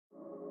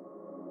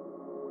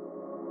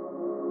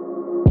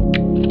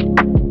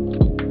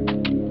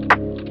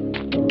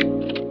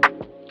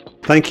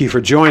Thank you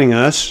for joining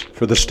us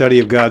for the study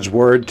of God's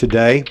Word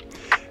today.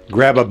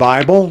 Grab a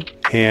Bible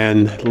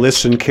and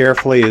listen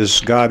carefully as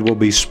God will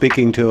be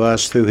speaking to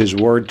us through His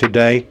Word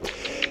today.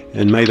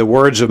 And may the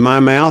words of my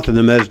mouth and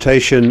the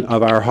meditation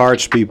of our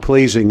hearts be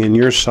pleasing in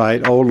your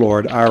sight, O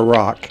Lord, our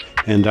rock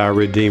and our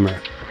Redeemer.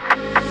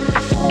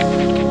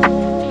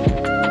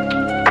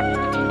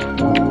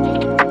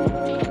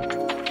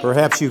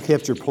 Perhaps you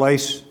kept your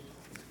place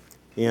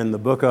in the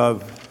book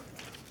of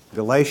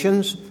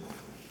Galatians,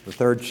 the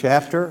third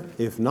chapter.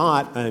 If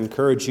not, I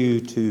encourage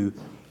you to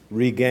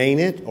regain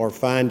it or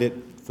find it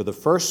for the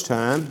first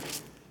time.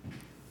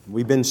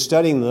 We've been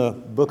studying the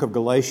book of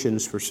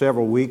Galatians for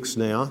several weeks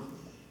now,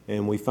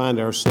 and we find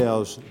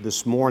ourselves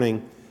this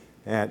morning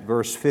at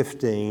verse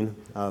 15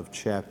 of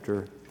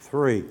chapter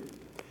 3.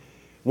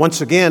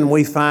 Once again,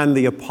 we find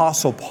the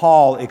Apostle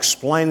Paul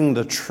explaining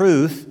the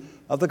truth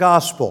of the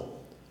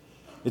gospel.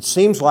 It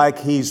seems like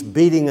he's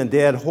beating a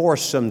dead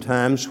horse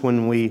sometimes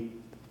when we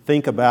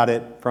think about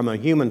it from a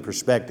human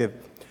perspective,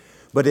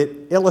 but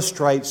it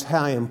illustrates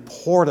how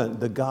important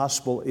the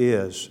gospel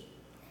is,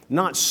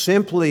 not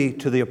simply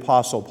to the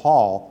Apostle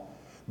Paul,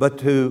 but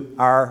to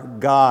our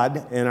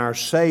God and our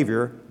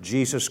Savior,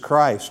 Jesus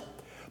Christ.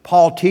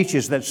 Paul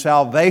teaches that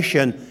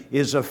salvation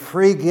is a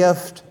free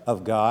gift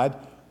of God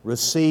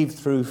received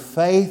through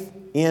faith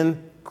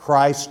in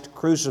Christ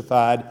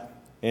crucified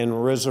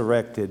and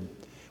resurrected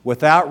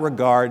without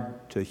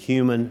regard to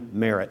human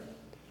merit.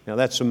 Now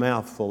that's a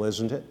mouthful,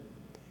 isn't it?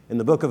 In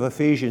the book of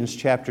Ephesians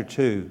chapter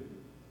 2,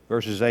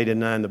 verses 8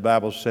 and 9, the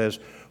Bible says,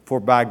 "For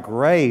by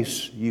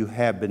grace you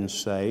have been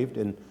saved."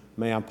 And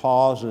may I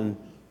pause and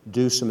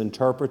do some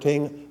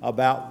interpreting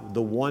about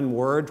the one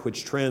word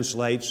which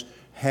translates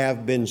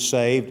 "have been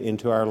saved"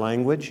 into our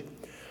language.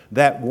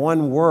 That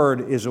one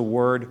word is a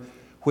word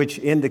which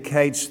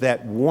indicates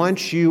that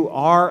once you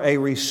are a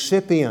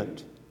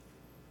recipient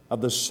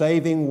of the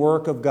saving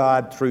work of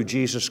God through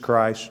Jesus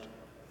Christ,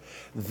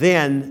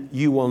 then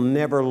you will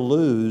never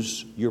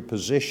lose your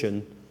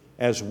position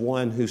as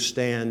one who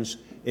stands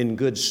in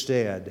good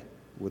stead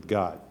with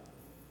God.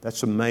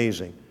 That's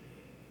amazing.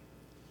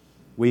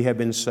 We have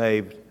been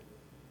saved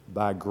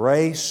by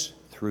grace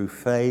through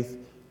faith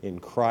in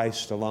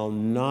Christ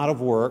alone, not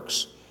of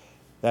works.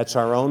 That's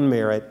our own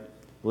merit,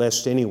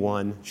 lest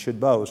anyone should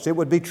boast. It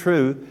would be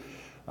true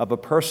of a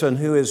person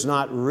who is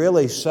not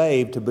really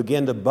saved to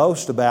begin to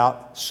boast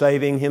about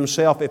saving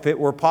himself if it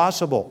were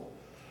possible.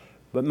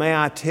 But may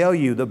I tell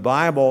you, the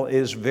Bible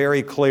is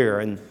very clear,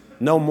 and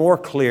no more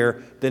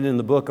clear than in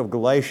the book of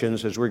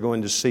Galatians, as we're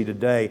going to see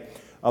today,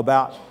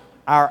 about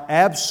our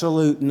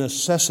absolute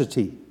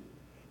necessity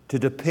to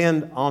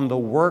depend on the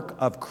work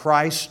of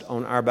Christ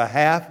on our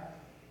behalf.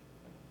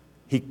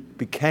 He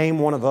became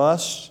one of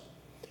us.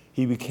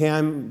 He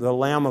became the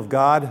Lamb of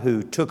God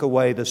who took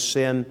away the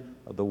sin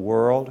of the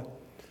world.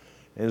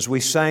 And as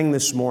we sang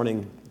this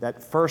morning,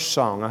 that first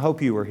song, I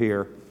hope you were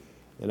here,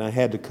 and I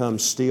had to come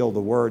steal the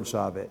words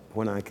of it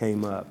when I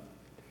came up.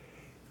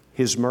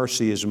 His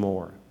mercy is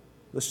more.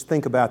 Let's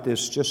think about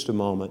this just a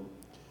moment.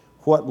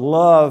 What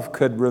love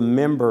could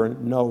remember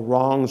no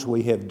wrongs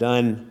we have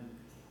done,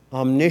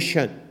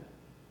 omniscient,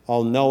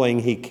 all-knowing,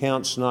 He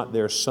counts not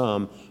their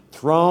sum,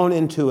 thrown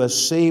into a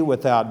sea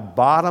without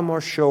bottom or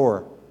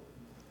shore.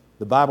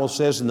 The Bible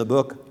says in the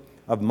book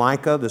of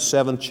Micah, the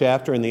 7th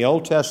chapter, in the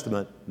Old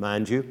Testament,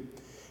 mind you,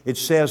 it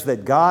says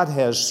that God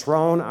has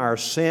thrown our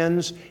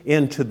sins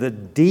into the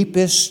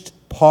deepest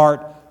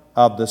part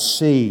of the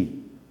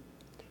sea.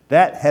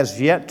 That has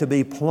yet to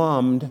be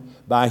plumbed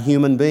by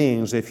human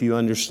beings, if you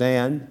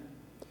understand.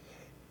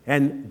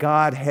 And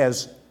God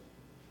has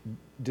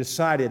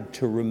decided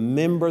to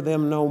remember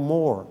them no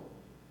more.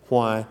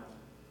 Why?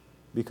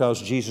 Because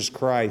Jesus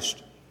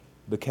Christ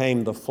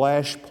became the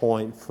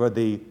flashpoint for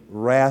the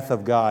wrath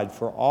of God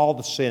for all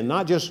the sin,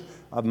 not just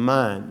of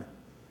mine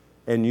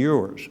and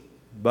yours,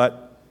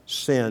 but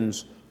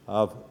sins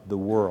of the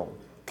world.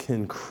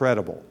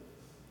 Incredible.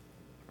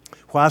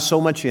 Why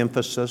so much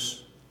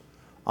emphasis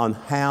on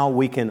how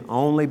we can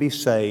only be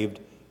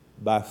saved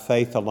by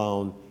faith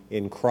alone,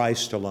 in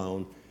Christ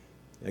alone,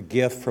 a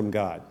gift from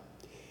God?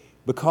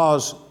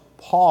 Because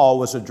Paul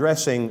was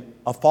addressing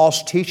a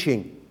false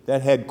teaching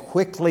that had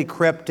quickly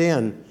crept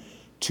in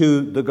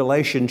to the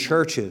Galatian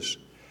churches.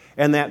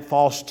 And that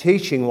false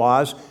teaching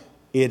was,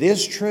 it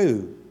is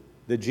true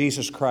that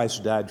Jesus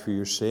Christ died for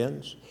your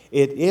sins.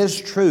 It is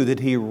true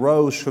that He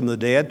rose from the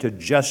dead to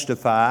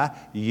justify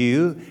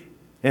you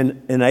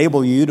and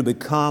enable you to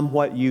become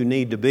what you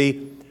need to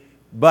be.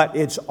 But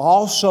it's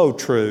also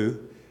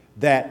true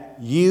that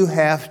you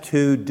have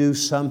to do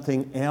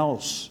something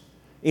else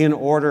in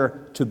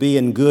order to be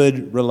in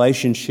good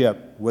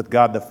relationship with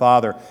God the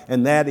Father.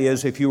 And that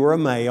is, if you were a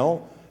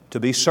male, to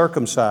be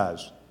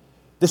circumcised.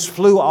 This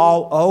flew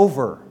all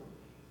over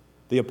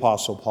the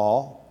Apostle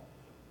Paul.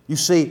 You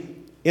see,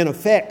 in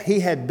effect, he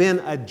had been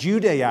a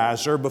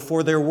Judaizer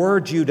before there were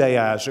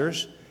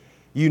Judaizers.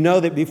 You know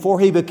that before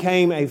he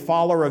became a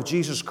follower of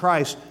Jesus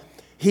Christ,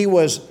 he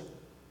was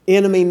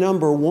enemy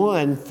number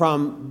one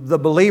from the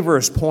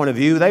believer's point of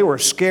view. They were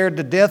scared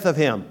to death of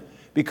him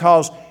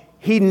because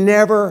he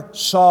never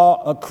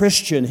saw a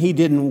Christian he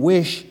didn't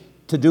wish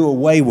to do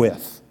away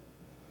with.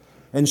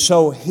 And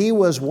so he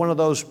was one of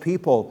those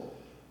people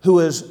who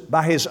is,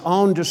 by his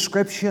own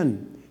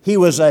description, he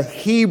was a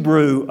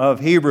Hebrew of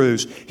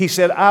Hebrews. He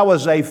said, I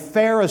was a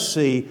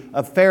Pharisee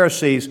of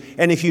Pharisees.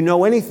 And if you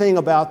know anything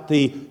about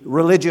the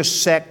religious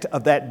sect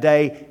of that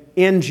day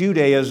in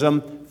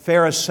Judaism,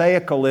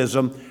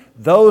 Pharisaicalism,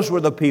 those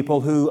were the people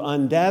who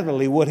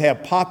undoubtedly would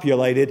have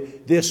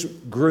populated this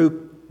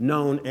group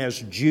known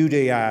as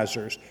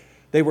Judaizers.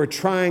 They were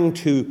trying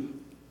to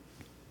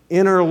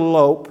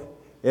interlope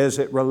as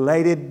it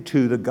related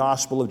to the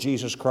gospel of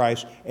Jesus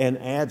Christ and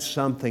add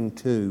something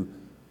to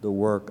the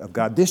work of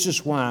God. This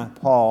is why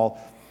Paul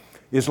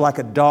is like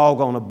a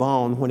dog on a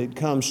bone when it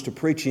comes to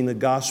preaching the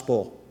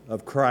gospel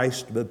of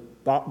Christ, the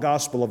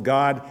gospel of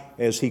God,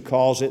 as he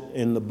calls it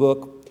in the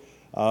book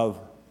of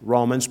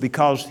Romans,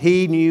 because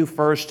he knew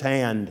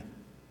firsthand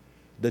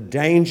the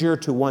danger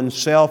to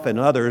oneself and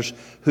others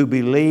who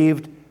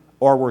believed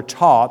or were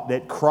taught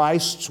that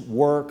Christ's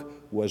work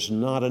was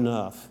not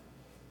enough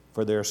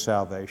for their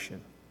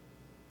salvation.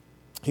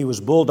 He was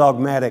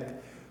bulldogmatic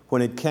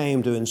when it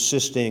came to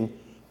insisting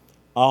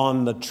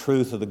on the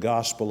truth of the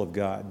gospel of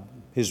God.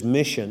 His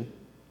mission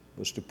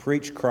was to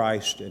preach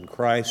Christ and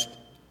Christ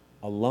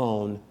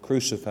alone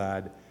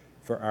crucified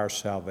for our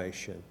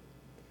salvation.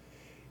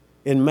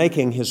 In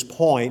making his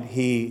point,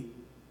 he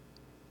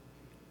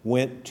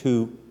went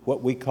to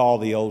what we call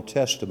the Old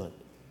Testament.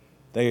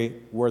 They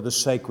were the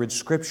sacred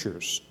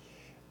scriptures,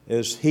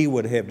 as he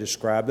would have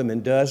described them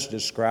and does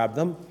describe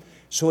them.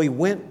 So he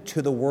went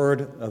to the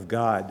Word of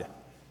God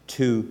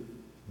to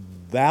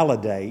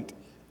validate,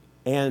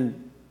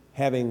 and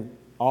having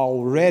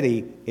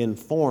already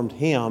informed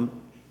him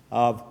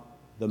of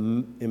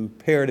the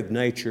imperative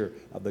nature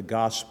of the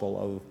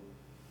gospel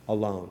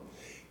alone.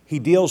 He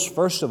deals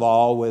first of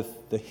all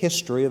with the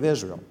history of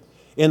Israel.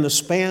 In the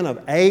span of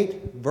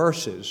 8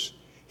 verses,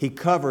 he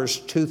covers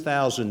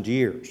 2,000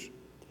 years.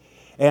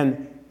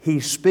 And he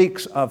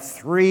speaks of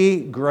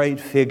 3 great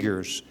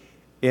figures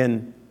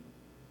in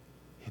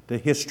the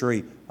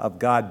history of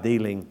God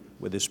dealing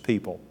with His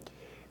people.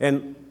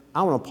 And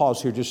I want to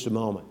pause here just a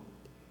moment.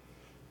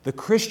 The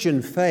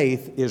Christian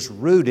faith is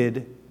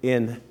rooted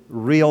in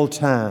real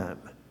time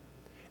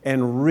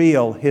and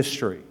real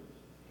history.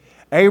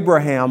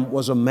 Abraham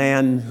was a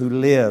man who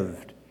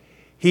lived.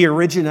 He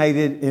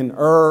originated in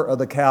Ur of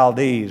the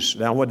Chaldees.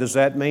 Now, what does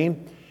that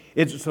mean?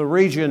 It's the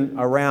region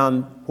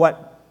around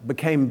what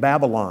became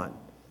Babylon.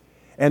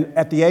 And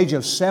at the age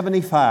of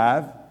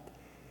 75,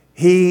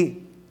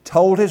 he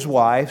told his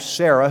wife,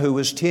 Sarah, who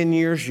was 10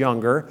 years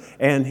younger,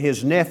 and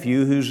his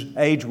nephew, whose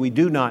age we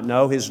do not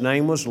know, his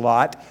name was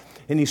Lot,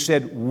 and he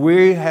said,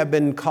 we have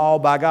been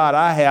called by God,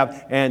 I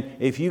have, and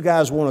if you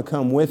guys want to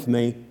come with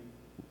me,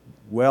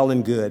 well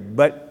and good.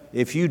 But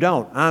if you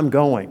don't, I'm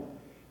going.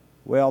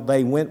 Well,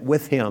 they went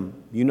with him.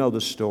 You know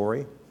the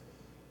story.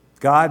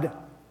 God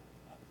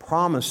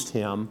promised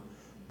him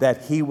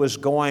that he was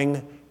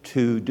going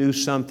to do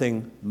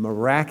something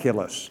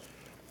miraculous.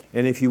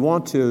 And if you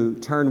want to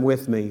turn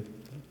with me,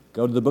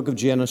 go to the book of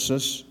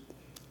Genesis,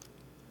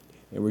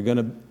 and we're going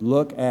to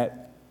look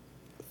at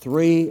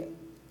 3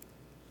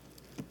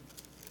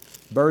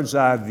 bird's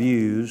eye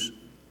views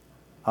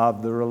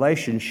of the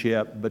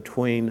relationship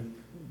between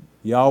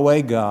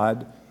Yahweh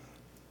God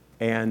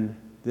and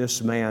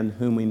this man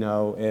whom we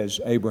know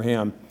as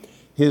Abraham.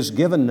 His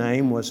given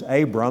name was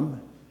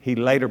Abram. He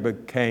later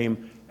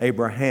became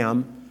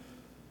Abraham,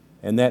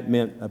 and that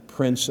meant a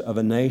prince of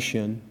a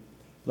nation.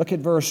 Look at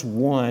verse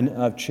 1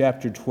 of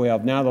chapter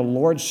 12. Now the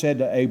Lord said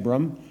to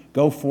Abram,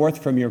 go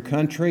forth from your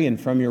country and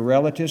from your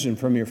relatives and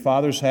from your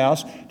father's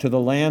house to the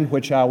land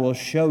which I will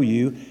show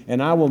you,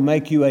 and I will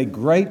make you a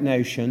great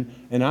nation,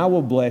 and I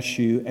will bless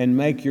you and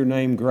make your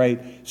name great,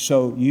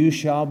 so you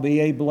shall be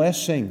a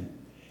blessing.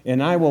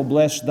 And I will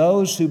bless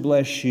those who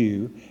bless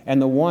you,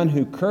 and the one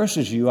who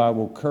curses you I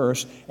will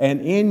curse,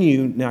 and in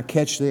you, now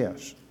catch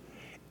this,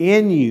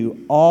 in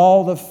you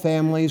all the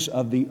families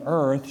of the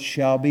earth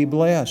shall be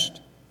blessed.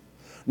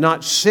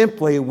 Not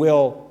simply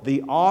will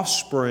the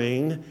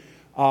offspring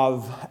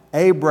of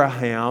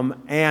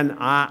Abraham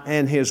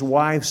and his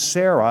wife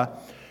Sarah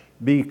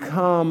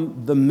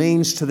become the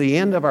means to the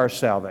end of our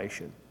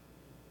salvation,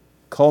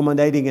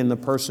 culminating in the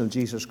person of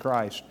Jesus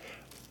Christ.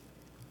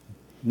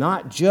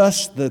 Not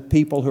just the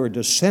people who are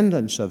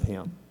descendants of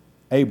him,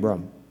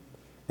 Abram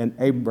and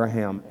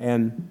Abraham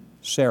and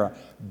Sarah,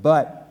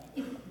 but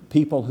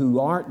people who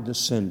aren't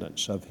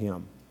descendants of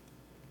him,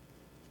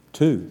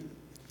 too,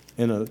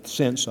 in a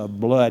sense of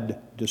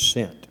blood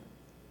descent.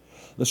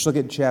 Let's look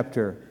at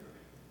chapter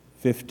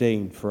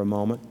 15 for a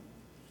moment.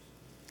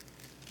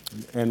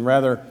 And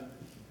rather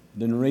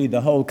than read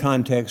the whole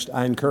context,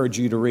 I encourage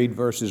you to read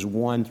verses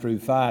 1 through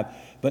 5.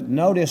 But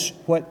notice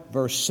what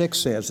verse 6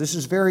 says. This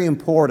is very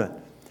important.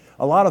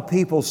 A lot of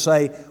people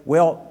say,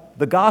 well,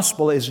 the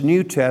gospel is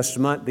New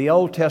Testament. The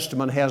Old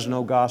Testament has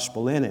no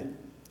gospel in it.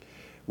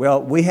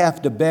 Well, we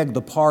have to beg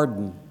the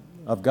pardon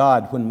of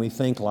God when we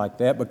think like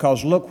that,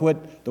 because look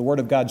what the Word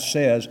of God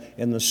says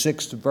in the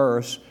 6th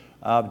verse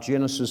of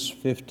Genesis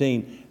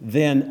 15.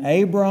 Then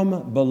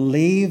Abram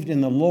believed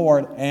in the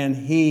Lord, and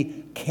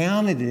He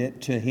counted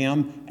it to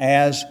him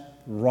as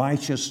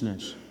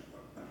righteousness.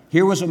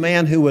 Here was a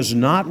man who was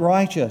not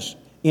righteous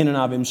in and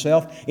of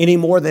himself, any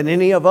more than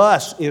any of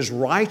us is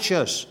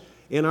righteous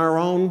in our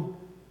own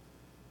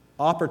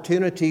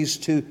opportunities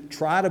to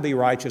try to be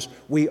righteous.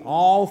 We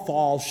all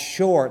fall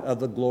short of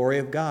the glory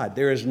of God.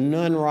 There is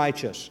none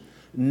righteous,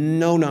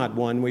 no, not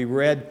one. We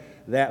read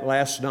that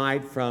last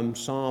night from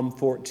Psalm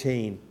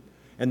 14,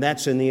 and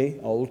that's in the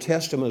Old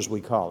Testament, as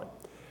we call it.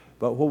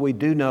 But what we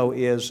do know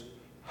is,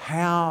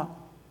 how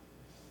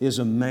is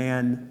a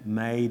man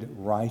made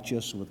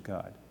righteous with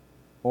God,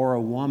 or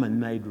a woman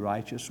made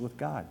righteous with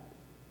God?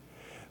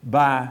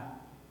 By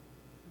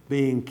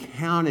being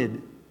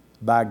counted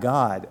by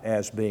God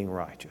as being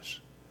righteous,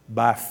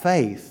 by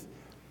faith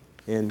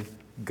in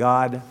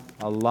God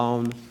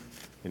alone,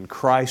 in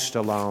Christ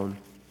alone,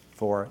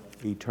 for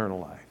eternal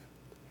life.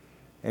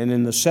 And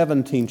in the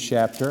 17th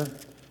chapter,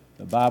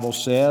 the Bible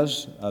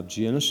says of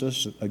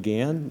Genesis,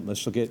 again,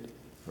 let's look at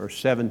verse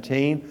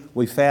 17.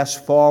 We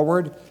fast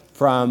forward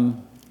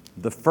from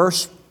the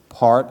first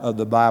part of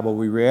the Bible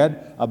we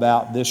read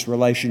about this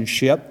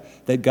relationship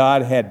that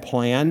God had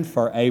planned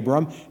for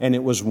Abram, and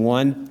it was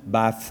won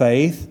by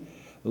faith.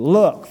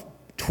 Look,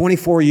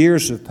 24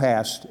 years have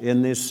passed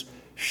in this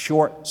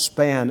short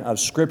span of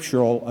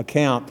scriptural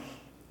account.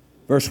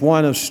 Verse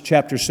 1 of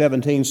chapter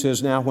 17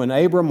 says, Now when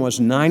Abram was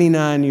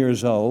 99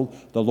 years old,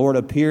 the Lord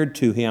appeared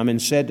to him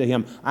and said to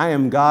him, I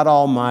am God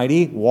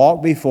Almighty,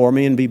 walk before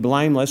me and be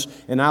blameless,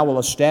 and I will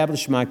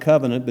establish my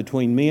covenant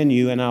between me and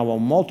you, and I will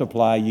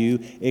multiply you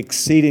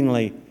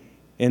exceedingly.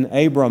 And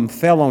Abram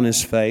fell on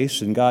his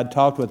face, and God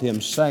talked with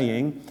him,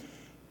 saying,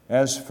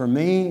 As for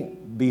me,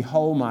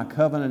 behold, my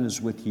covenant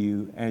is with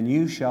you, and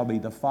you shall be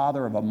the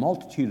father of a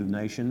multitude of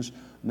nations.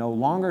 No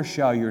longer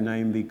shall your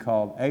name be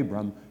called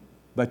Abram,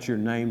 but your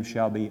name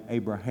shall be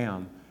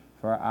Abraham,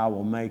 for I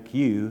will make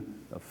you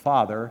the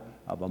father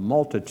of a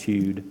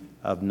multitude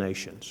of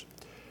nations.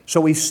 So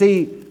we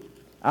see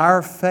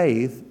our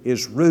faith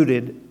is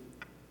rooted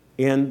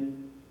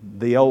in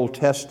the Old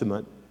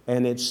Testament,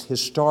 and it's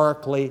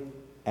historically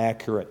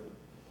accurate.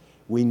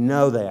 We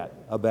know that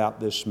about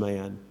this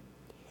man.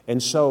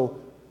 And so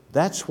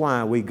that's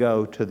why we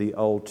go to the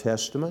Old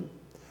Testament.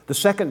 The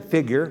second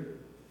figure,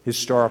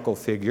 historical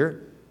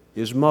figure,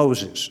 is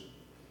Moses.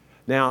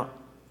 Now,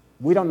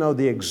 we don't know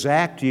the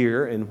exact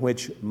year in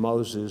which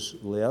Moses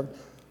lived.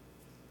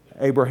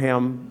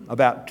 Abraham,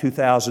 about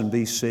 2000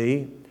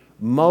 BC.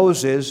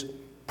 Moses,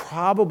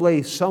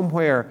 probably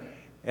somewhere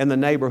in the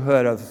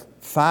neighborhood of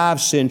 5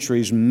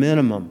 centuries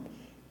minimum,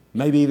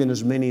 maybe even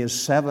as many as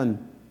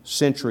 7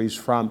 centuries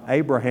from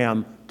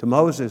Abraham to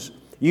Moses.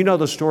 You know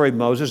the story of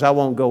Moses. I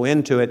won't go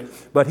into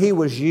it, but he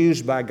was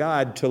used by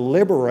God to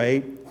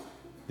liberate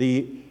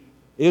the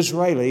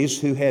Israelis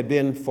who had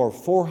been for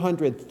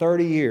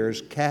 430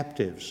 years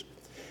captives.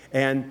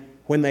 And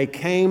when they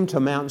came to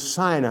Mount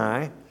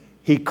Sinai,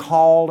 he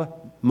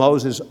called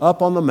Moses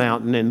up on the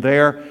mountain, and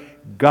there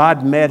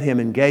God met him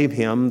and gave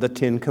him the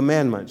 10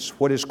 Commandments,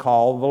 what is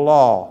called the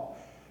law.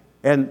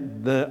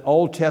 And the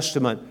Old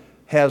Testament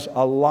has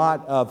a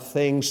lot of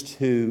things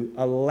to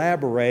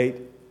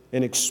elaborate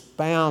and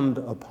expound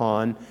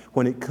upon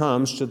when it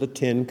comes to the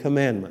 10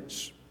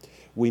 Commandments.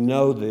 We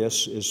know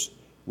this as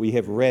we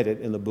have read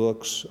it in the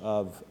books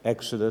of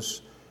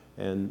Exodus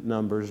and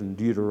Numbers and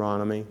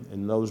Deuteronomy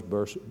and those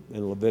verses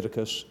in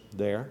Leviticus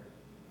there.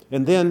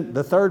 And then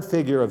the third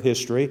figure of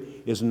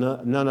history is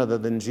none other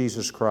than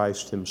Jesus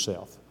Christ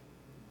himself.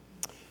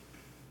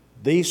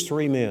 These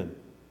 3 men,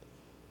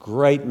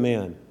 great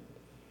men.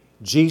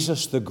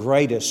 Jesus the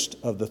greatest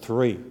of the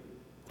 3.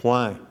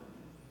 Why?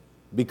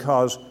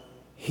 Because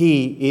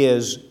he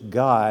is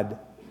God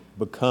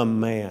become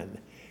man.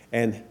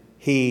 And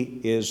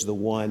he is the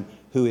one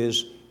who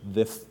is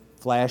the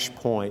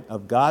flashpoint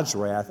of God's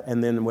wrath,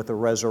 and then with the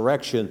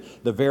resurrection,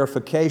 the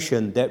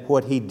verification that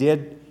what he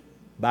did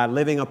by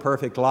living a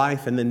perfect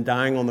life and then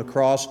dying on the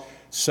cross,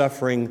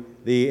 suffering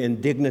the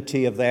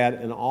indignity of that,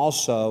 and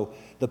also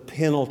the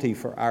penalty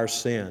for our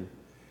sin,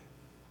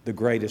 the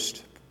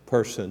greatest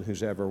person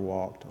who's ever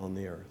walked on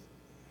the earth.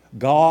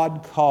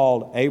 God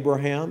called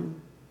Abraham,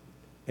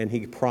 and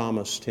he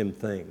promised him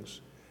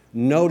things.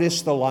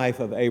 Notice the life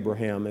of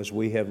Abraham as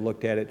we have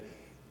looked at it.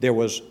 There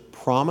was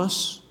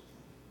promise,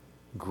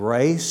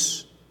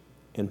 grace,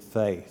 and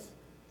faith.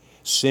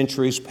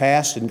 Centuries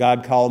passed and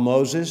God called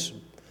Moses.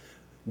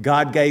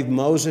 God gave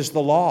Moses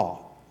the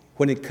law.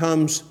 When it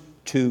comes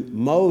to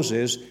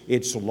Moses,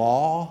 it's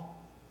law,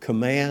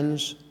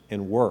 commands,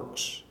 and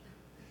works.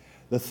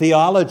 The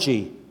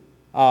theology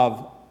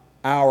of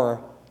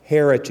our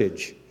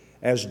heritage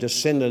as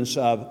descendants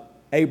of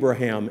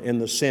Abraham, in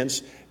the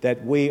sense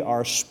that we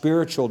are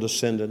spiritual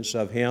descendants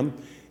of him,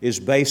 is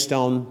based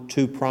on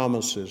 2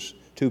 promises.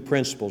 2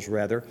 principles,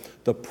 rather.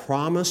 The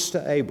promise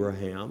to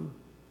Abraham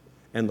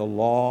and the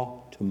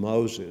law to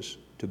Moses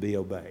to be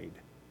obeyed.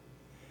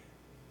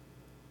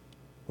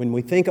 When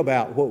we think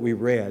about what we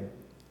read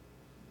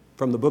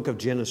from the book of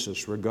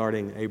Genesis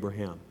regarding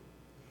Abraham,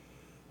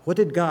 What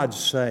did God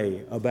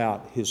say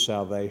about His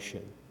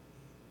salvation?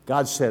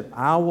 God said,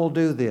 I will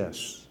do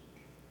this.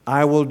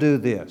 I will do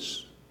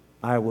this.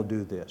 I will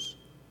do this.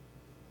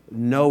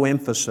 No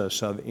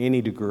emphasis of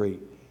any degree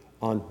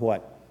on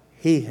what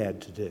He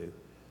had to do.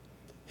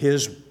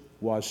 His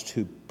was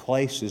to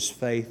place his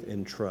faith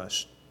and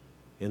trust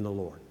in the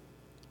Lord.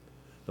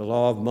 The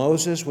law of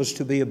Moses was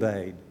to be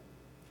obeyed.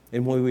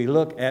 And when we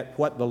look at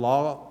what the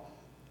law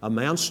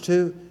amounts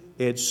to,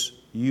 it's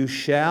you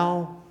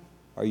shall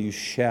or you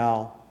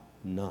shall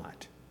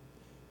not.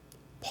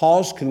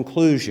 Paul's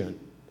conclusion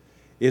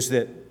is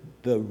that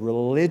the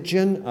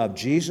religion of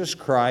Jesus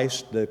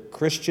Christ, the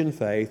Christian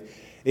faith,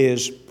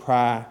 is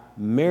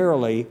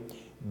primarily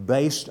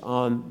based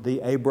on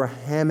the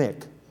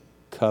Abrahamic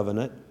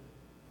covenant,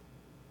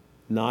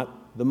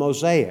 not the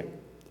Mosaic.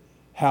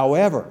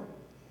 However,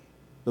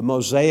 the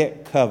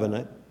Mosaic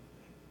covenant,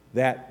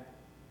 that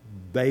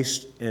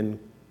based on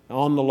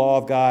the law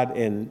of God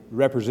and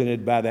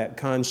represented by that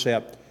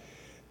concept,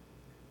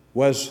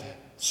 was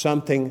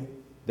something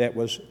that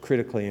was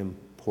critically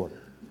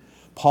important.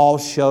 Paul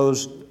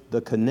shows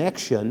the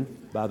connection,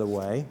 by the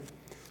way,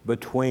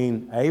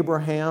 between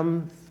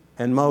Abraham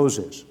and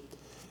Moses.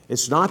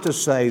 It's not to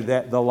say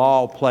that the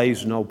law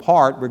plays no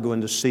part. We're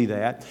going to see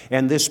that.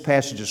 And this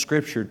passage of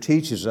Scripture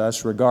teaches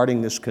us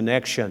regarding this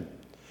connection.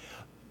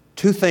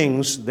 Two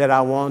things that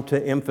I want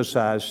to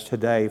emphasize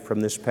today from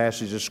this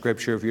passage of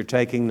Scripture, if you're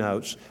taking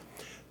notes.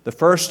 The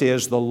first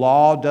is the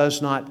law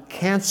does not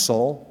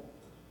cancel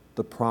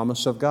the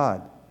promise of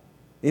God.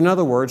 In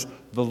other words,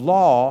 the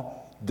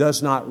law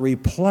does not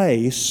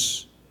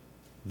replace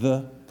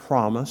the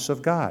promise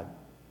of God.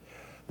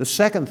 The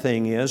second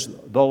thing is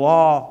the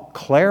law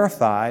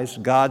clarifies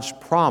God's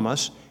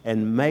promise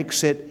and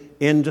makes it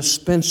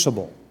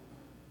indispensable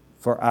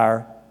for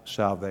our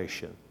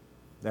salvation.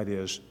 That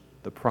is,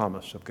 the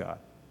promise of God.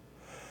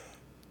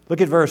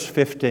 Look at verse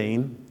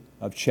 15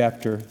 of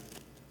chapter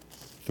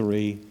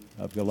 3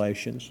 of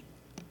Galatians.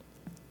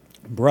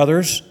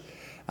 Brothers,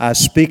 I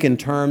speak in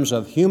terms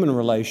of human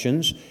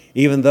relations,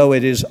 even though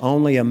it is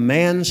only a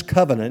man's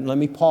covenant. Let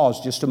me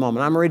pause just a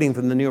moment. I'm reading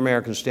from the New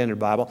American Standard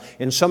Bible.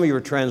 In some of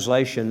your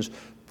translations,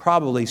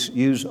 probably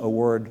use a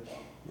word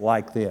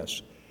like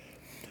this.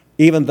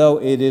 Even though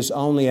it is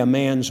only a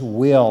man's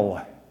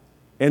will.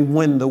 And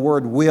when the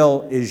word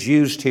will is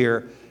used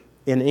here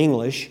in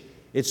English,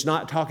 it's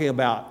not talking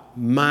about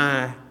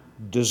my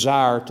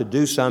desire to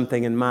do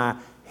something and my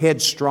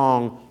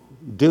headstrong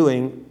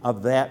doing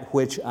of that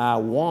which I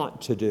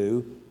want to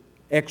do,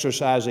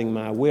 exercising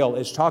my will.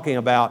 It's talking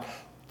about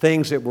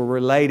things that were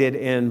related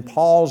in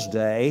Paul's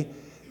day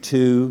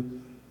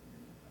to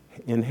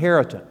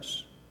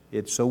inheritance.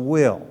 It's a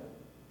will.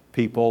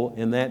 People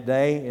in that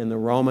day, in the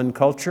Roman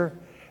culture,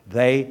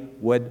 they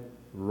would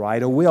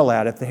write a will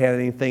out if they had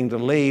anything to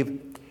leave,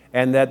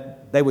 and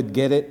that they would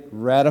get it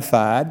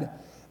ratified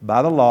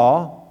by the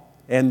law,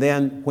 and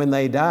then when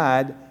they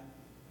died,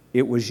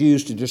 it was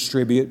used to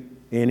distribute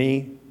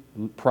any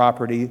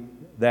property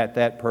that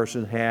that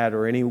person had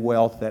or any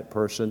wealth that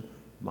person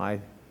might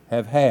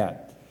have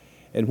had.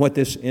 And what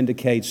this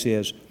indicates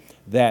is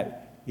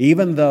that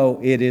even though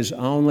it is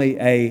only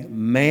a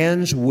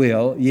man's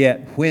will,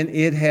 yet when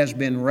it has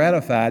been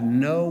ratified,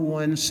 no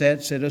one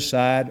sets it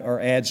aside or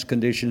adds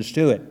conditions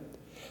to it.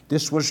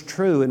 This was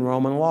true in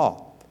Roman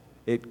law.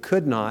 It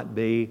could not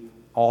be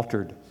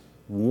altered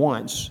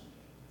once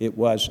it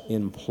was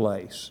in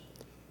place.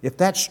 If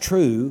that's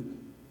true,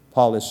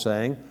 Paul is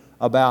saying,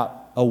 about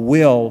a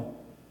will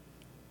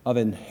of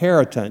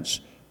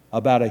inheritance,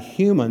 about a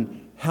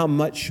human, how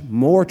much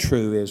more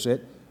true is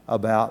it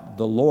about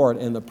the Lord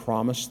and the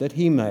promise that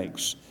He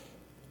makes?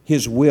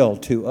 His will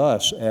to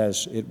us,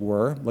 as it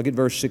were. Look at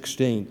verse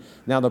 16.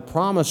 Now the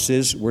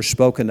promises were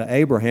spoken to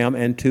Abraham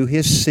and to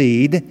his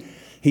seed.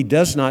 He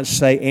does not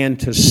say, and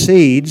to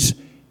seeds,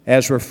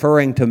 as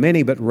referring to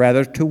many, but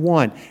rather to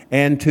one.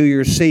 And to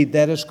your seed,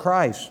 that is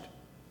Christ.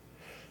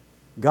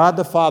 God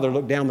the Father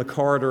looked down the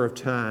corridor of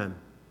time.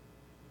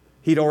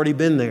 He'd already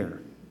been there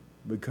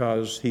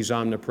because He's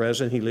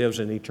omnipresent. He lives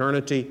in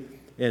eternity,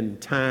 and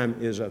time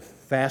is a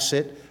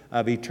facet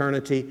of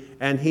eternity.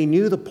 And He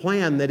knew the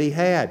plan that He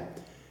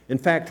had. In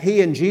fact,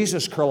 He and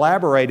Jesus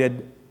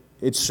collaborated,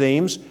 it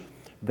seems,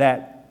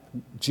 that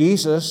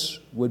Jesus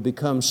would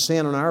become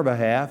sin on our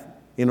behalf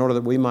in order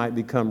that we might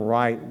become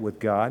right with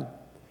God.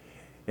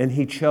 And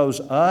He chose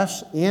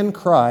us in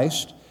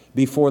Christ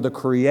before the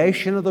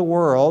creation of the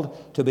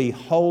world to be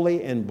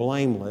holy and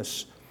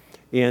blameless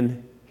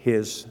in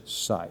His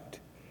sight.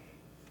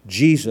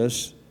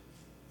 Jesus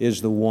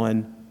is the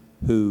one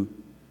who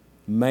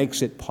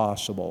makes it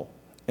possible,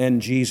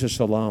 and Jesus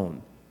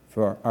alone,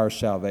 for our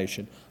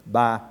salvation,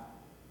 by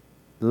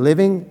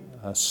living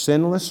a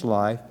sinless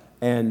life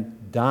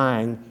and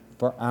dying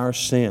for our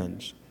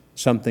sins,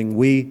 something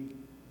we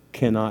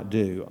cannot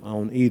do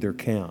on either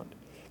count.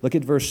 Look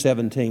at verse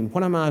 17.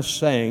 What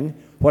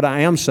I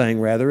am saying,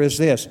 is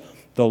this,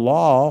 The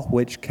law,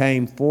 which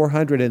came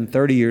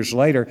 430 years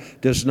later,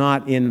 does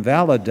not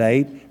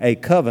invalidate a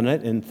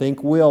covenant, and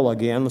think will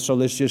again, so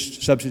let's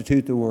just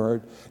substitute the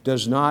word,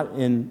 does not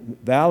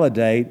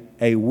invalidate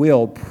a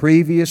will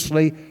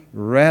previously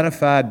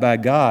ratified by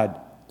God.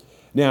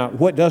 Now,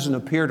 what doesn't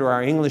appear to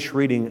our English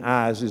reading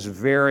eyes is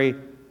very,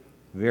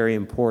 very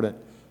important.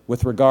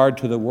 With regard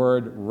to the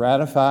word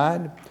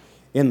ratified,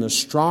 in the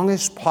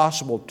strongest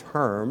possible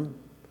term,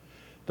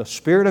 the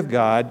Spirit of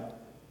God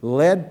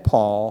led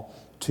Paul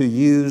to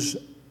use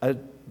a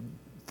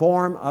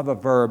form of a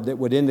verb that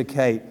would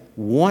indicate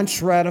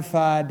once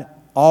ratified,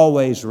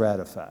 always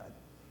ratified.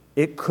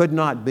 It could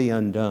not be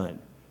undone.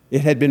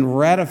 It had been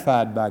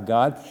ratified by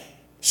God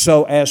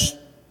so as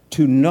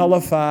to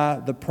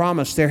nullify the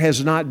promise. There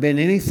has not been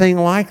anything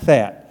like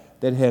that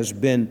has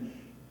been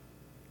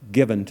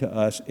given to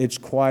us. It's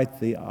quite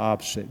the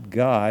opposite.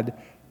 God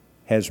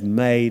has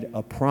made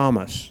a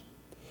promise.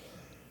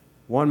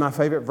 One of my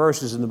favorite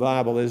verses in the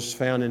Bible is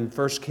found in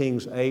 1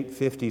 Kings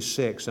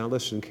 8:56. Now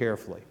listen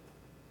carefully.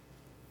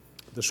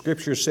 The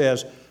Scripture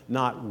says,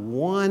 not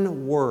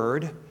one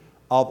word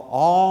of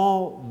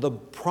all the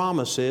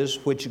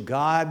promises which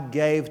God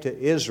gave to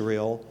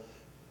Israel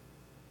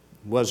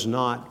was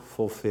not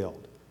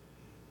fulfilled.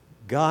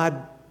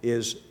 God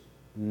is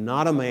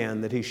not a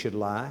man that He should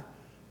lie,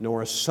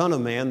 nor a son of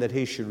man that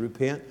He should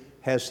repent.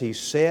 Has He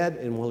said,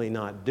 and will He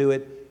not do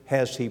it?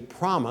 Has He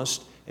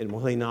promised, and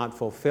will He not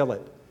fulfill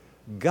it?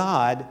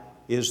 God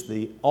is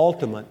the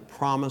ultimate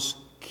promise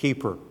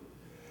keeper.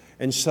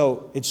 And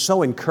so it's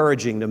so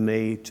encouraging to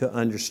me to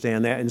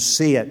understand that and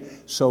see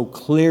it so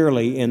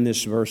clearly in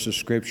this verse of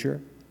Scripture.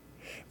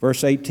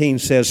 Verse 18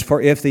 says,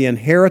 for if the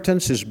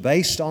inheritance is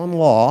based on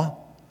law,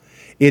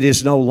 it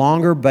is no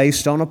longer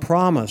based on a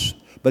promise,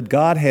 but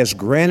God has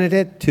granted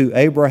it to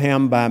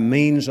Abraham by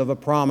means of a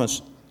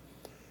promise.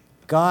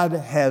 God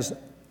has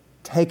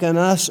taken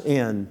us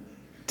in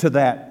to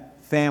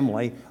that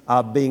family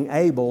of being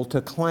able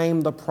to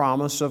claim the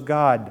promise of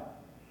God,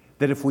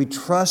 that if we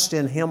trust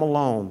in Him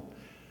alone,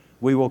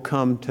 we will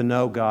come to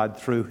know God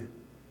through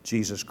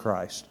Jesus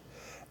Christ.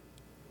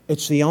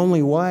 It's the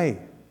only way.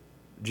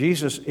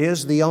 Jesus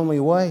is the only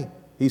way.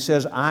 He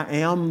says, I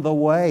am the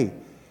way,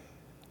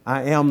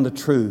 I am the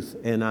truth,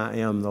 and I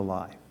am the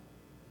life.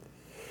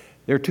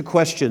 There are two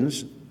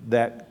questions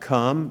that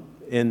come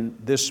in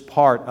this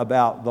part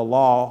about the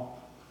law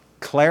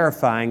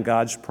clarifying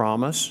God's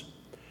promise,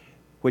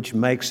 which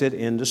makes it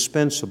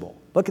indispensable.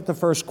 Look at the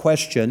first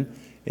question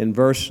in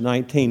verse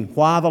 19.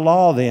 Why the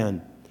law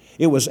then?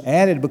 It was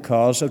added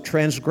because of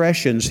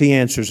transgressions, he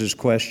answers his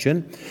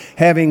question,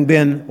 having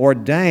been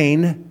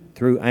ordained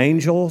through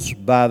angels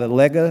by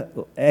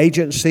the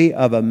agency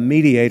of a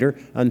mediator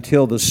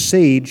until the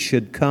seed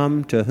should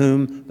come to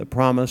whom the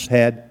promise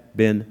had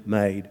been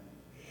made.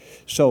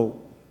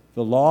 So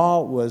the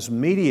law was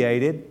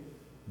mediated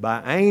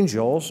by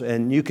angels,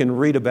 and you can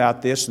read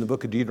about this in the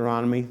book of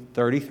Deuteronomy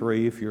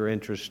 33 if you're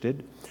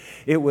interested.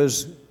 It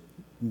was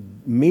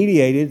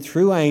mediated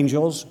through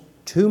angels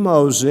to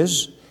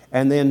Moses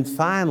and then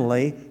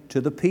finally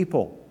to the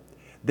people.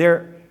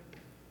 There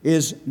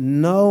is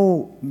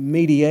no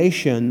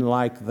mediation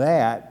like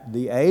that.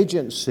 The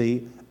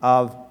agency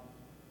of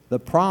the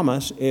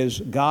promise is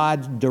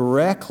God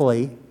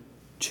directly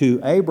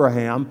to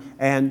Abraham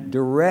and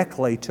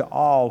directly to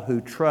all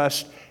who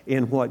trust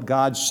in what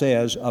God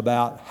says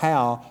about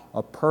how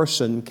a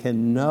person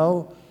can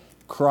know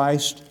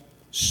Christ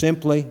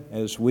simply,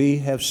 as we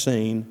have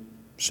seen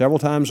several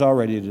times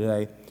already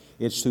today.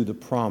 It's through the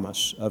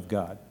promise of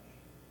God.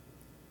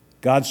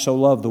 God so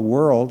loved the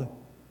world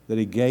that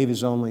He gave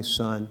His only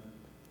Son,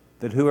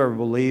 that whoever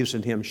believes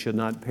in Him should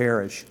not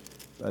perish,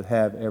 but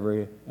have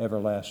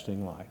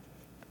everlasting life.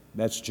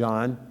 That's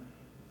John.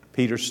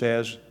 Peter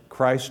says,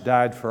 Christ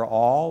died for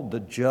all,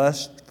 the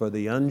just for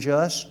the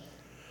unjust,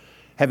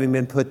 having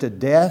been put to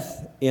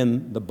death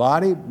in the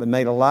body, but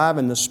made alive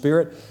in the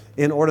spirit,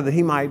 in order that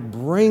He might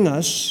bring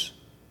us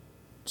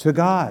to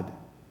God,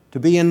 to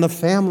be in the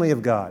family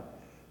of God.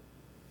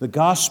 The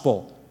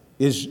gospel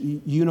is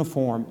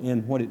uniform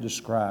in what it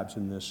describes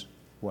in this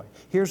way.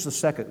 Here's the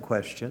second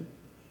question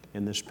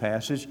in this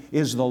passage.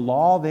 Is the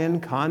law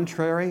then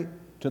contrary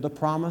to the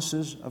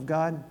promises of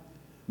God?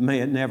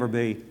 May it never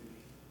be.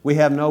 We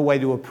have no way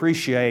to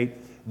appreciate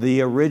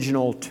the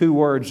original two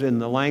words in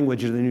the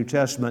language of the New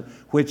Testament,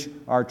 which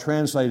are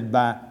translated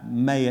by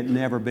may it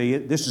never be.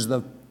 This is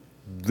the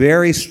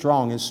very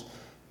strongest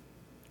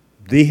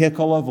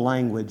vehicle of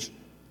language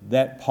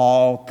that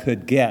Paul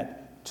could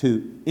get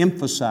to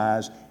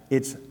emphasize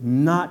it's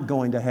not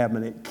going to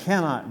happen. It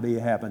cannot be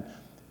happen.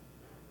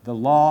 The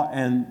law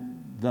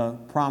and the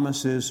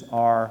promises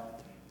are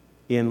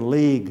in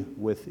league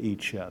with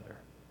each other.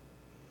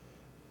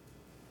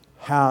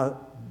 How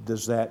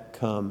does that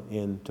come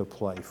into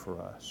play for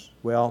us?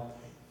 Well,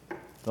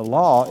 the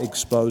law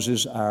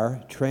exposes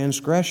our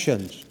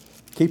transgressions.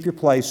 Keep your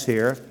place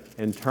here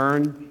and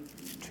turn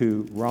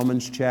to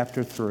Romans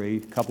chapter 3, a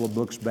couple of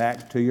books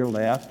back to your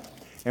left,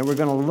 and we're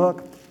going to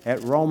look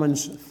at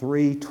Romans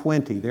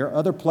 3:20. There are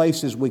other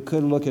places we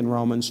could look in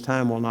Romans.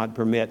 Time will not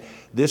permit.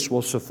 This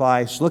will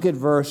suffice. Look at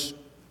verse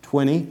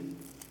 20.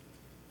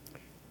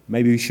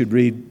 Maybe we should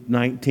read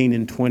 19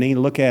 and 20.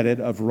 Look at it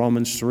of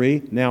Romans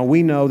 3. Now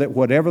we know that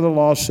whatever the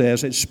law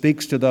says, it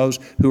speaks to those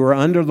who are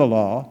under the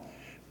law,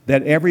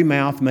 that every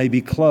mouth may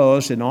be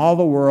closed and all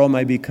the world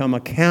may become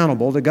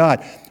accountable to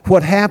God.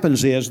 What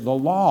happens is the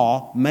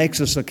law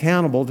makes us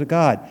accountable to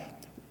God.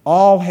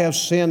 All have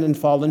sinned and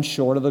fallen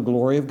short of the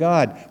glory of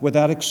God,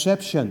 without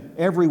exception.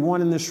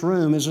 Everyone in this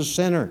room is a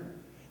sinner.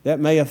 That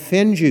may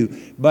offend you,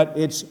 but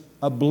it's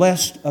a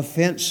blessed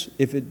offense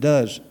if it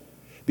does,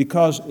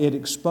 because it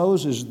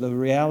exposes the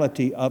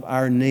reality of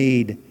our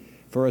need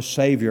for a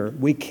Savior.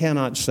 We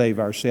cannot save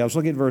ourselves.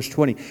 Look at verse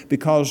 20.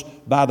 Because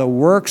by the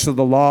works of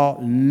the law,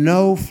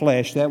 no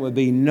flesh, that would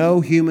be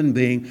no human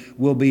being,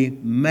 will be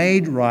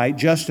made right,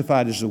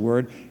 justified is the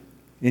word,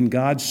 in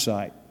God's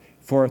sight.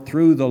 For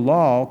through the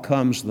law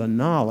comes the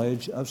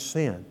knowledge of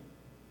sin.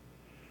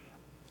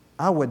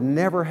 I would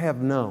never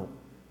have known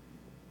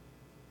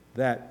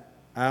that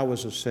I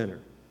was a sinner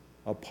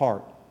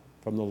apart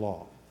from the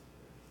law.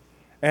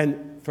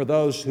 And for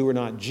those who are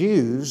not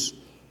Jews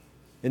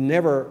and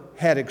never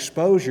had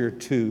exposure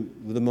to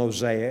the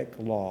Mosaic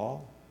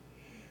law,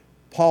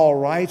 Paul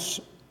writes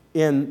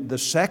in the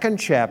 2nd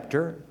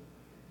chapter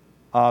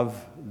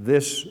of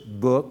this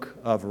book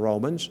of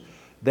Romans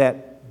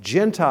that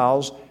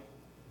Gentiles,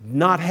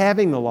 not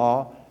having the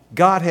law,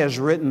 God has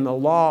written the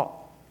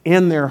law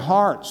in their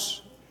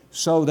hearts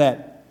so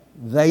that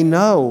they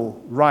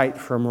know right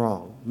from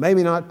wrong.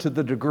 Maybe not to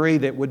the degree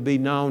that would be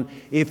known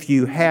if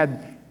you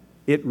had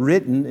it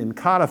written and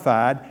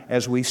codified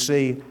as we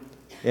see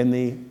in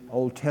the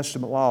Old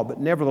Testament law. But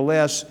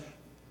nevertheless,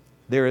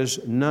 there is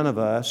none of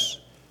us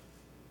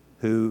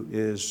who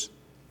is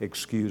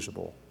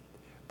excusable.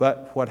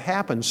 But what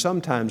happens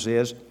sometimes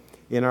is,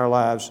 in our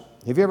lives,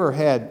 have you ever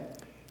had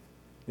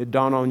it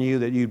dawn on you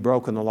that you'd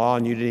broken the law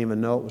and you didn't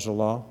even know it was a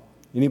law?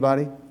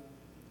 Anybody?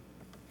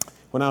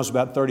 When I was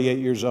about 38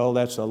 years old,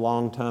 that's a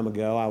long time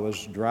ago, I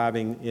was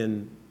driving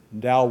in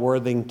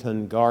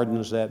Dalworthington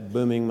Gardens, that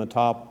booming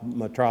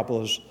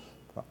metropolis,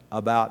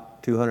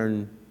 about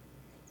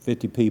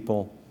 250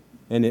 people,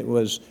 and it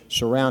was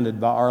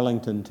surrounded by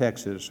Arlington,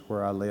 Texas,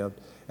 where I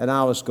lived. And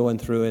I was going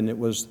through, and it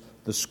was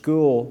the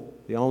school,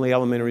 the only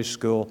elementary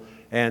school,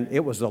 and it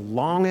was the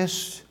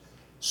longest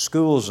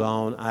school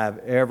zone I've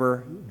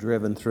ever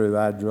driven through.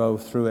 I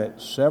drove through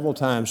it several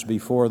times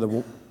before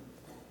the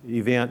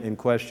event in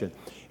question.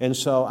 And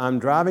so I'm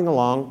driving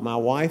along. My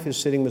wife is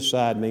sitting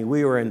beside me.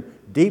 We were in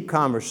deep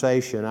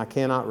conversation. I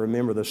cannot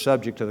remember the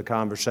subject of the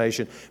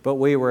conversation, but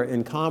we were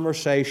in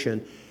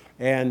conversation,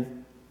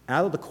 and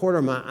out of the corner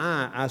of my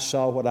eye, I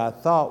saw what I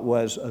thought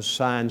was a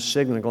sign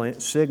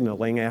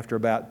signaling after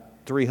about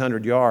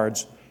 300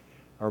 yards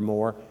or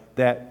more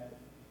that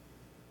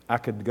I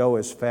could go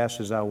as fast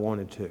as I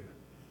wanted to.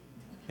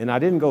 And I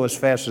didn't go as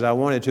fast as I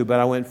wanted to, but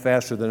I went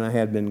faster than I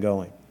had been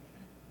going.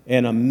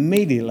 And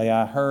immediately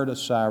I heard a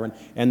siren,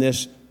 and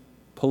this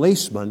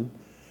policeman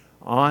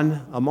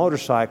on a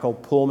motorcycle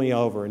pulled me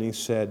over, and he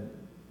said,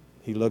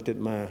 he looked at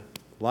my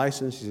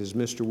license, he says,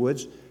 "Mr.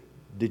 Woods,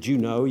 did you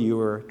know you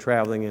were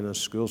traveling in a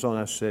school zone?"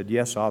 I said,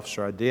 "Yes,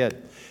 officer, I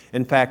did.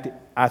 In fact,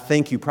 I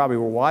think you probably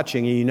were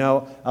watching, and you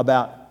know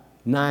about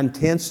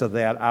 9/10 of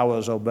that I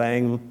was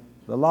obeying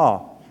the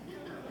law."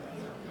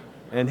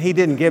 And he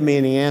didn't give me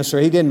any answer.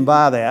 He didn't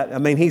buy that. I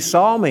mean, he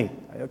saw me.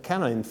 It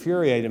kind of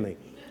infuriated me.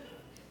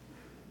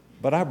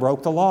 But I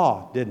broke the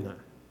law, didn't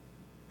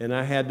I? And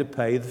I had to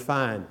pay the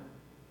fine.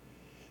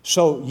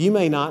 So you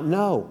may not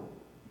know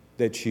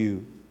that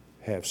you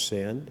have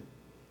sinned,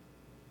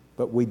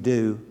 but we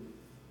do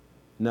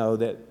know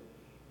that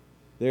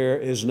there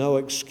is no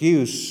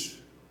excuse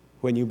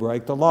when you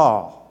break the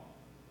law,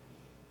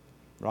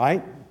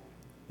 right?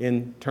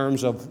 In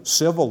terms of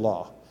civil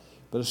law,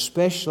 but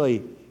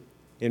especially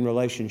in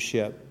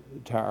relationship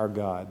to our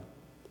God.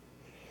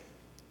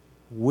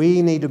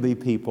 We need to be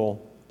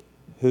people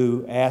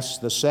who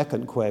ask the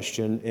second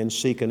question and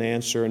seek an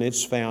answer, and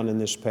it's found in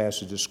this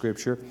passage of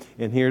Scripture.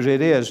 And here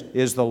it is.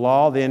 Is the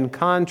law then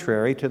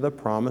contrary to the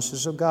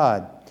promises of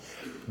God?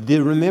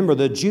 Remember,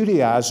 the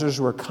Judaizers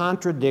were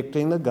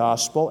contradicting the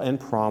gospel and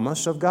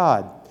promise of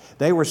God.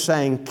 They were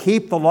saying,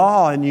 keep the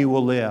law and you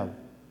will live.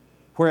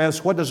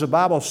 Whereas, what does the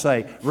Bible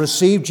say?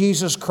 Receive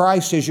Jesus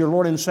Christ as your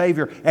Lord and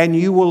Savior, and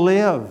you will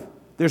live.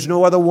 There's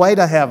no other way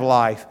to have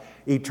life.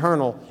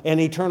 Eternal. And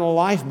eternal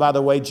life, by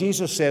the way,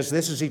 Jesus says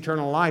this is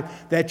eternal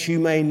life, that you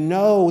may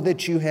know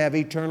that you have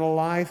eternal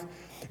life.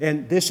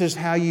 And this is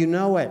how you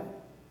know it.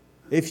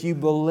 If you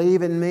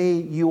believe in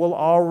me, you will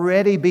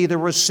already be the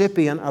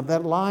recipient of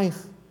that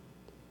life.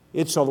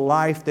 It's a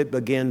life that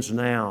begins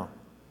now.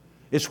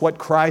 It's what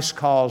Christ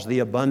calls the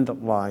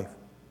abundant life.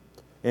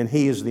 And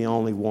He is the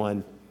only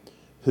one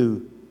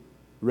who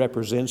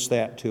represents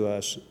that to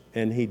us.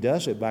 And He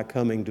does it by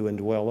coming to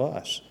indwell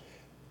us.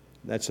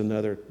 That's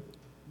another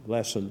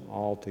lesson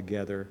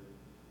altogether.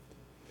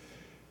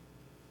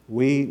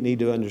 We need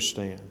to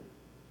understand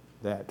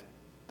that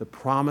the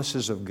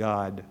promises of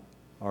God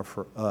are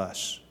for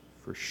us,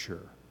 for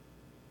sure.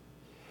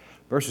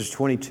 Verses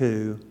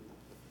 22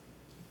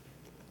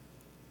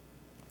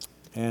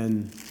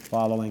 and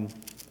following.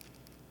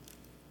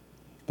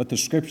 But the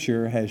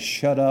Scripture has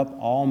shut up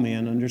all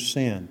men under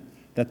sin,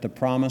 that the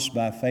promise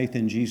by faith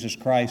in Jesus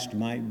Christ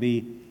might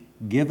be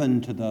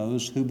given to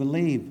those who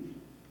believe.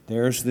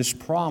 There's this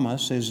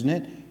promise, isn't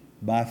it?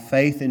 By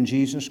faith in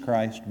Jesus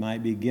Christ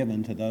might be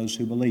given to those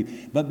who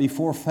believe. But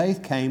before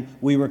faith came,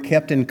 we were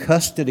kept in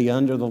custody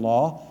under the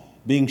law,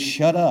 being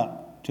shut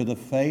up to the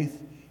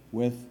faith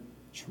which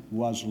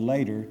was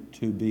later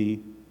to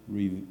be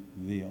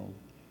revealed.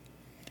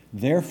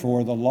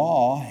 Therefore, the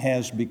law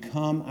has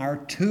become our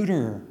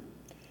tutor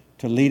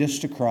to lead us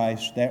to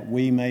Christ, that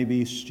we may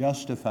be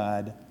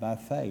justified by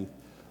faith.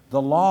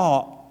 The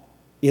law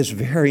is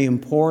very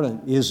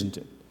important, isn't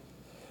it?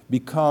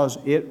 Because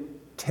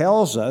it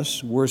tells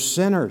us we're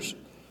sinners,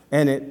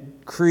 and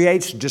it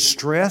creates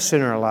distress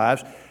in our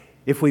lives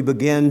if we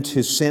begin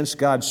to sense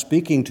God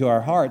speaking to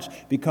our hearts,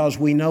 because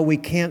we know we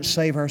can't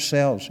save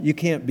ourselves. You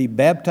can't be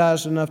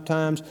baptized enough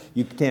times.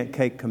 You can't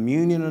take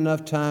communion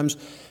enough times.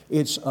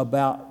 It's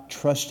about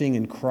trusting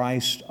in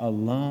Christ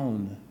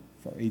alone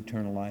for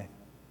eternal life.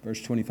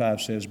 Verse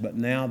 25 says, but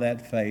now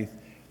that faith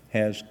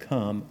has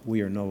come,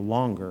 we are no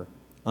longer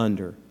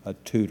under a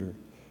tutor.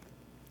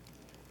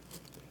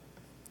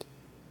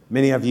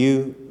 Many of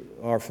you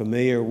are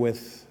familiar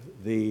with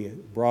the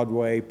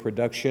Broadway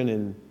production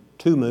in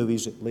 2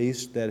 movies at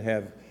least that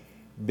have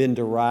been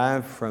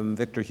derived from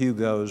Victor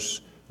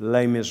Hugo's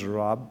Les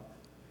Miserables.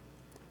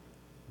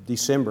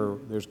 December,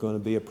 there's going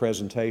to be a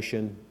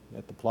presentation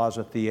at the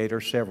Plaza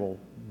Theater, several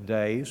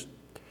days.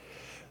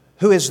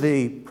 Who is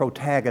the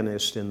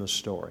protagonist in the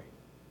story?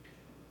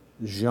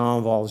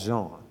 Jean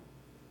Valjean.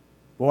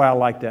 Boy, I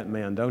like that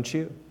man, don't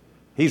you?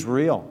 He's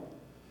real.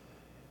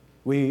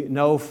 We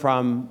know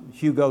from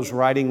Hugo's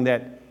writing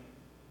that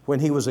when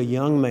he was a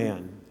young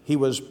man, he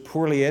was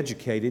poorly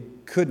educated,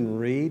 couldn't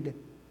read,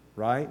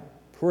 right?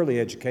 Poorly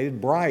educated,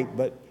 bright,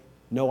 but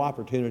no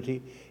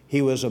opportunity.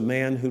 He was a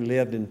man who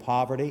lived in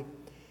poverty.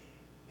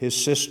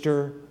 His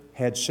sister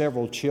had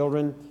several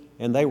children,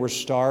 and they were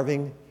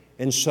starving.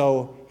 And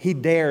so he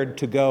dared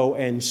to go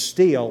and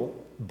steal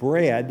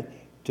bread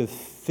to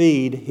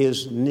feed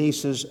his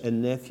nieces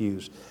and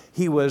nephews.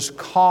 He was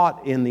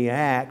caught in the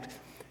act.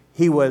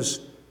 He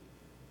was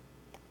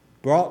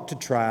brought to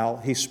trial.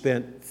 He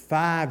spent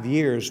 5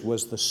 years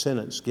was the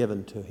sentence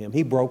given to him.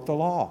 He broke the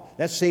law.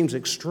 That seems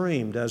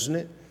extreme, doesn't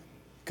it?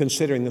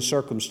 Considering the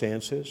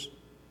circumstances.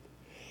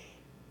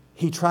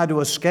 He tried to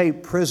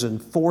escape prison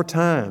 4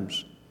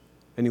 times,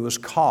 and he was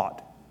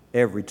caught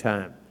every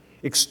time,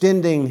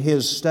 extending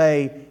his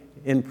stay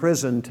in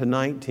prison to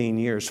 19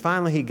 years.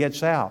 Finally, he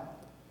gets out,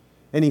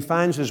 and he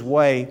finds his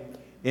way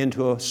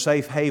into a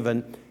safe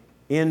haven,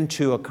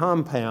 into a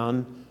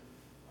compound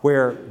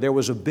where there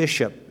was a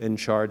bishop in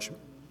charge,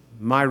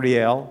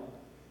 Myriel,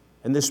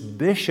 and this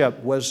bishop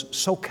was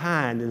so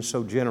kind and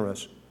so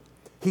generous.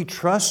 He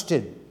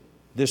trusted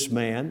this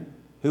man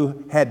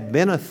who had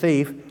been a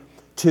thief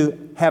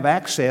to have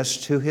access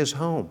to his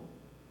home.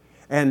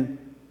 And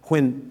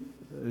when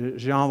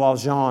Jean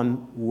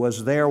Valjean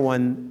was there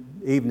one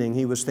evening,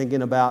 he was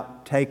thinking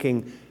about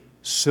taking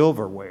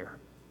silverware.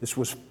 This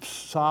was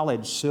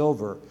solid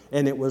silver,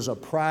 and it was a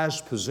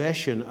prized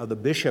possession of the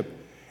bishop.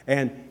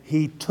 And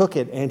he took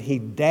it and he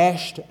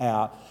dashed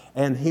out,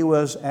 and he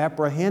was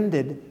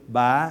apprehended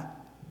by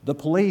the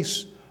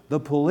police. The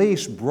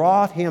police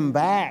brought him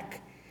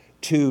back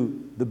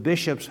to the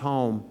bishop's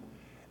home.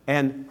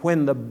 And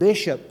when the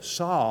bishop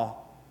saw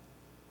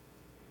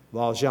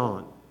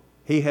Valjean,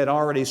 he had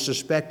already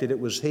suspected it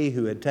was he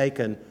who had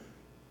taken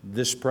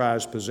this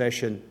prized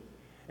possession.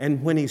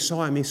 And when he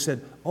saw him, he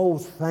said, "Oh,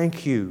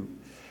 thank you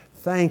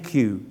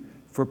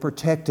for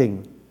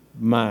protecting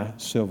my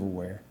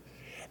silverware."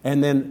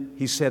 And then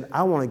he said,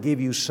 "I want to give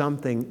you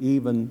something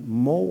even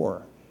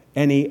more."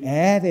 And he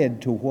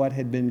added to what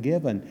had been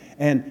given.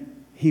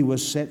 And he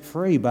was set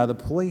free by the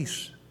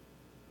police.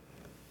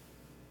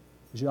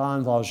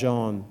 Jean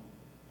Valjean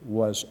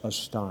was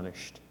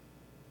astonished.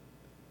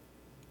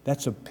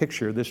 That's a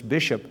picture of this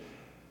bishop.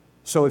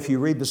 So if you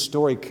read the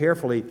story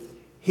carefully,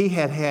 he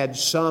had had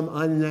some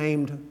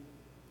unnamed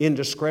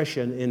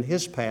indiscretion in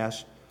his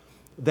past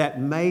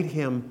that made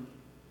him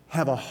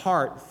have a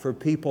heart for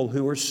people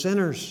who were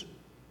sinners,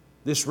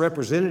 this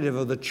representative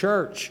of the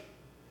church.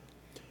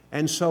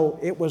 And so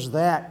it was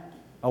that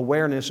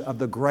awareness of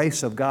the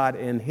grace of God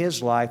in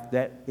his life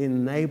that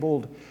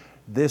enabled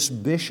this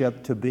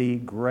bishop to be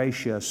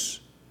gracious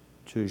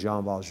to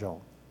Jean Valjean.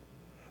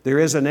 There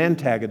is an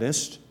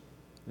antagonist,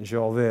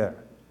 Javert.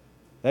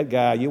 That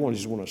guy, you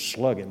just want to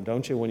slug him,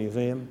 don't you, when you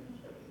see him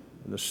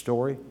in the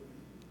story?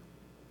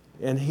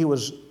 And he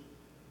was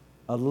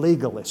a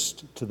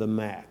legalist to the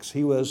max.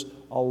 He was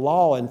a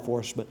law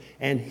enforcement,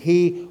 and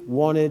he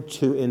wanted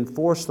to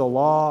enforce the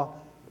law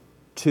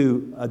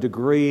to a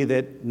degree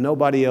that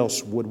nobody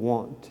else would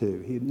want to.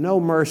 He had no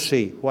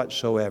mercy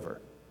whatsoever.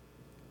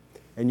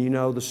 And you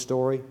know the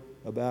story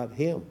about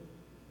him.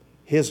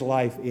 His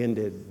life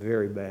ended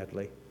very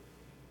badly.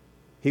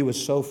 He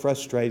was so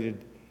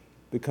frustrated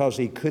because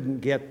he couldn't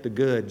get the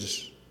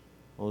goods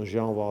on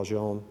Jean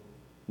Valjean,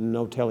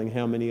 no telling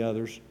how many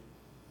others.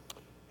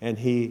 And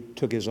he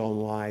took his own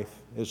life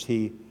as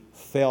he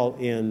fell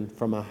in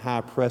from a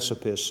high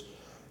precipice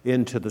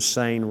into the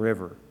Seine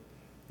River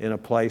in a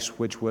place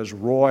which was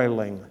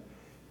roiling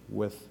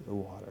with the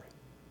water.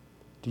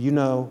 Do you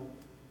know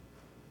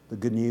the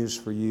good news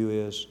for you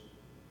is,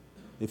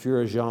 if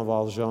you're a Jean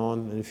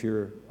Valjean, and if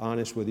you're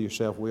honest with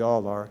yourself, we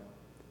all are,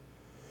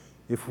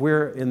 if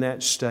we're in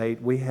that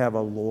state, we have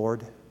a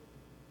Lord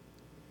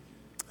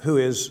who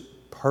is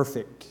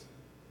perfect,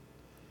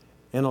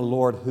 and a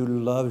Lord who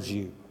loves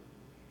you,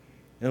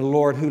 and a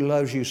Lord who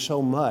loves you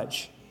so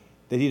much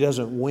that He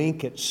doesn't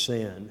wink at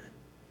sin.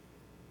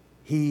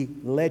 He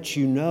lets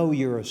you know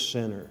you're a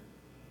sinner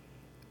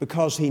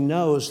because He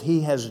knows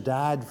He has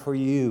died for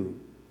you,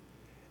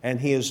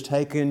 and He has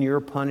taken your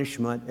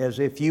punishment as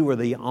if you were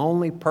the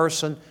only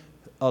person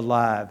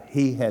alive.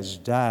 He has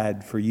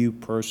died for you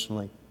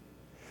personally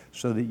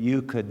so that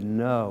you could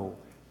know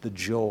the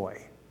joy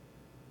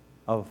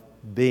of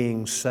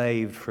being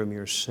saved from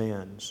your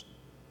sins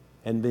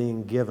and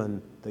being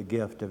given the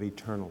gift of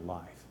eternal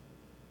life.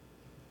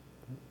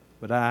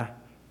 But I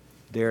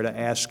dare to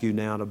ask you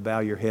now to bow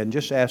your head and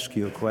just ask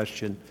you a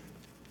question.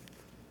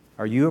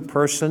 Are you a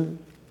person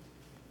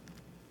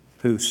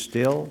who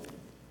still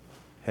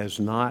has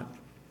not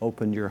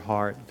opened your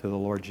heart to the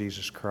Lord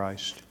Jesus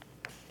Christ?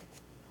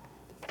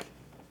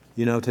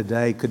 You know,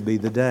 today could be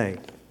the day.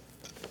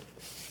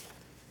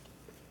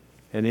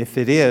 And if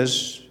it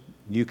is,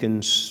 you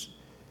can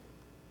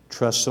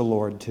trust the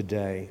Lord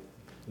today.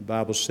 The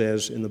Bible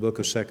says in the book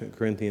of 2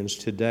 Corinthians,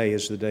 today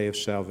is the day of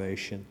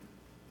salvation.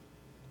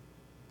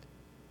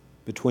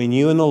 Between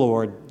you and the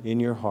Lord in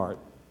your heart,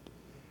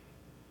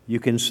 you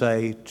can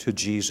say to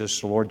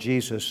Jesus, Lord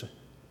Jesus,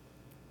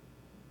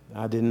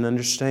 I didn't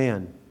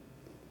understand.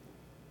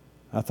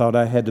 I thought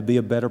I had to be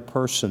a better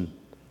person,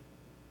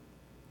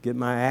 get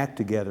my act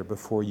together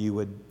before you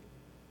would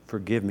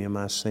forgive me of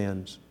my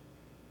sins.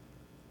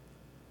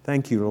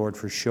 Thank you, Lord,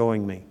 for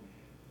showing me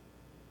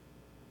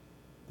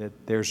that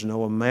there's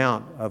no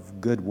amount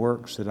of good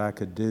works that I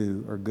could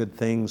do or good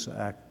things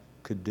I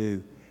could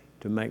do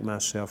to make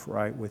myself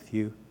right with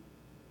you.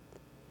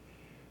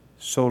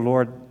 So,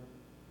 Lord,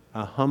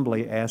 I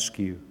humbly ask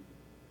you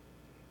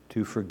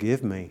to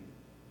forgive me.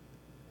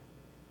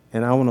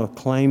 And I want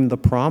to claim the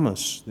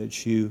promise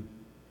that you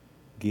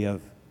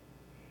give,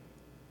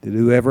 that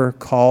whoever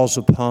calls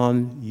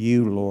upon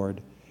you,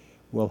 Lord,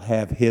 will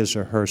have his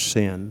or her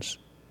sins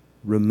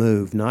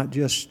removed, not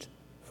just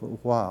for a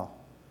while,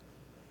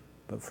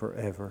 but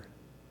forever.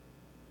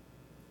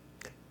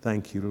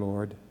 Thank you,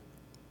 Lord.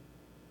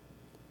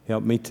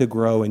 Help me to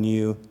grow in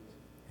you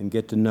and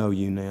get to know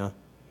you now.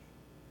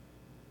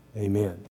 Amen.